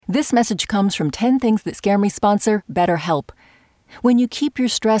This message comes from 10 Things That Scare Me sponsor BetterHelp. When you keep your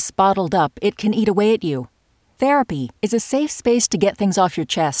stress bottled up, it can eat away at you. Therapy is a safe space to get things off your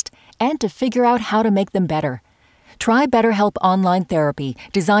chest and to figure out how to make them better. Try BetterHelp Online Therapy,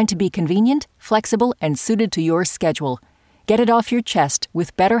 designed to be convenient, flexible, and suited to your schedule. Get it off your chest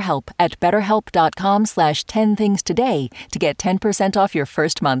with BetterHelp at betterhelp.com/10things today to get 10% off your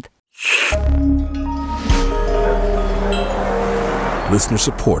first month. Listener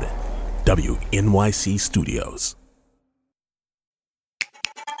supported. WNYC Studios.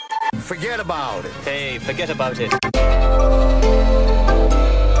 Forget about it. Hey, forget about it.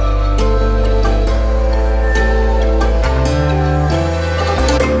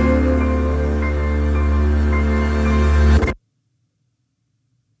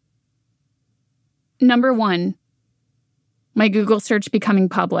 Number 1, my Google search becoming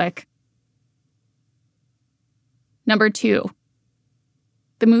public. Number 2,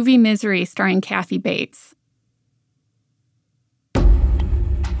 the movie Misery starring Kathy Bates.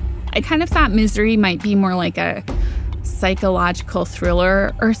 I kind of thought Misery might be more like a psychological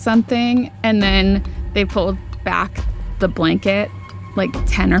thriller or something, and then they pulled back the blanket like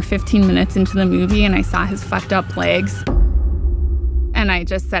 10 or 15 minutes into the movie, and I saw his fucked up legs. And I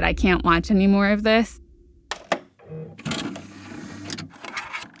just said, I can't watch any more of this.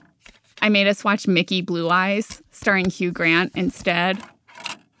 I made us watch Mickey Blue Eyes, starring Hugh Grant, instead.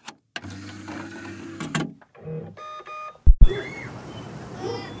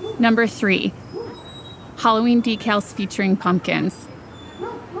 Number 3, Halloween decals featuring pumpkins.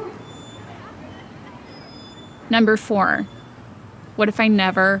 Number 4, what if I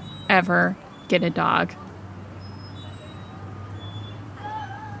never, ever get a dog?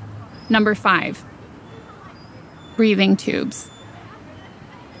 Number 5, breathing tubes.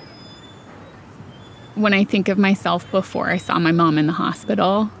 When I think of myself before I saw my mom in the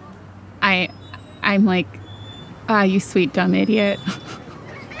hospital, I'm like, you sweet dumb idiot.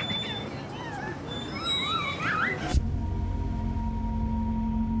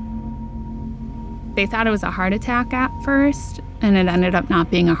 They thought it was a heart attack at first, and it ended up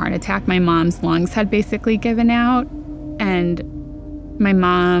not being a heart attack. My mom's lungs had basically given out, and my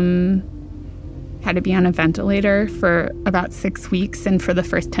mom had to be on a ventilator for about 6 weeks, and for the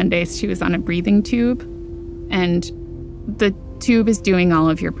first 10 days, she was on a breathing tube. And the tube is doing all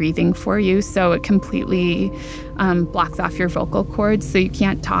of your breathing for you, so it completely blocks off your vocal cords, so you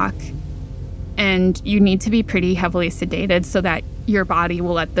can't talk. And you need to be pretty heavily sedated so that your body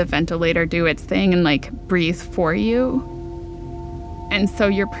will let the ventilator do its thing and, like, breathe for you. And so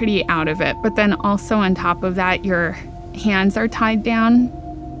you're pretty out of it. But then also on top of that, your hands are tied down,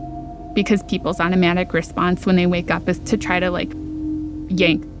 because people's automatic response when they wake up is to try to, like,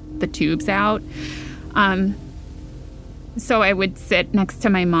 yank the tubes out. So I would sit next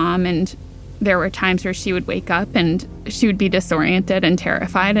to my mom, and there were times where she would wake up and she would be disoriented and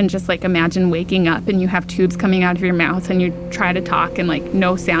terrified, and just, like, imagine waking up and you have tubes coming out of your mouth and you try to talk and, like,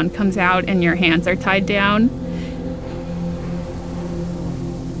 no sound comes out and your hands are tied down.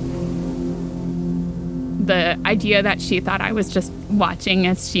 The idea that she thought I was just watching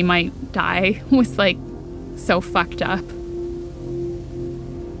as she might die was, like, so fucked up.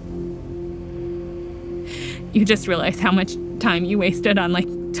 You just realize how much time you wasted on, like,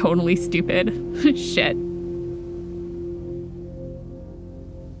 totally stupid shit.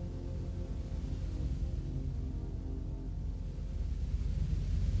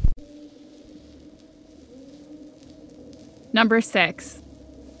 Number 6,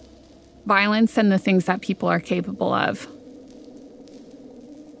 violence and the things that people are capable of.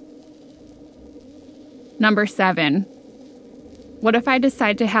 Number 7, what if I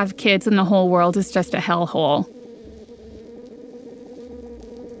decide to have kids and the whole world is just a hellhole?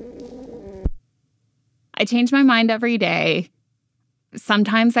 I change my mind every day.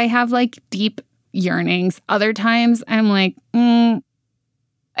 Sometimes I have, like, deep yearnings. Other times I'm like,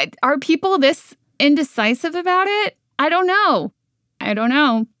 are people this indecisive about it? I don't know.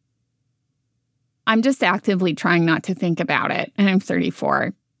 I'm just actively trying not to think about it, and I'm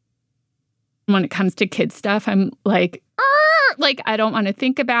 34. When it comes to kid stuff, I'm like, I don't want to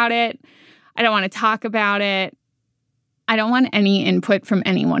think about it. I don't want to talk about it. I don't want any input from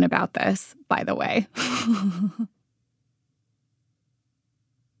anyone about this, by the way.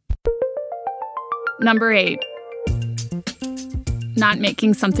 Number 8, not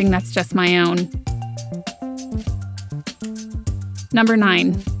making something that's just my own. Number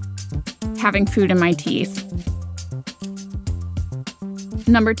 9, having food in my teeth.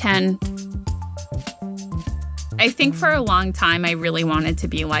 Number 10, I think for a long time I really wanted to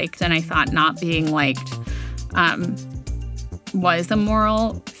be liked, and I thought not being liked was a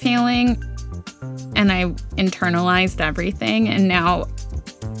moral failing, and I internalized everything. And now,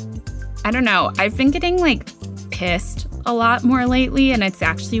 I don't know, I've been getting like pissed a lot more lately, and it's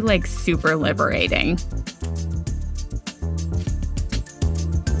actually like super liberating.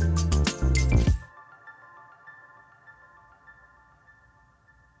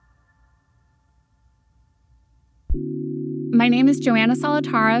 My name is Joanna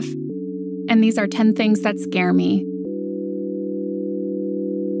Solotaroff, and these are 10 things that scare me.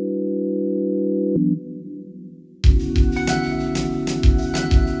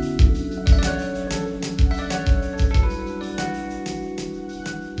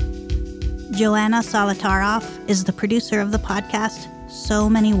 Joanna Solotaroff is the producer of the podcast So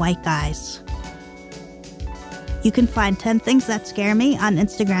Many White Guys. You can find 10 Things That Scare Me on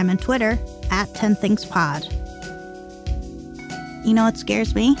Instagram and Twitter at 10thingspod. You know what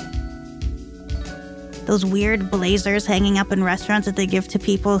scares me? Those weird blazers hanging up in restaurants that they give to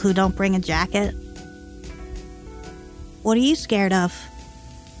people who don't bring a jacket. What are you scared of?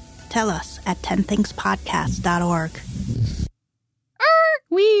 Tell us at 10thingspodcast.org.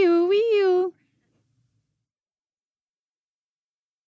 Wee-oo, wee-oo.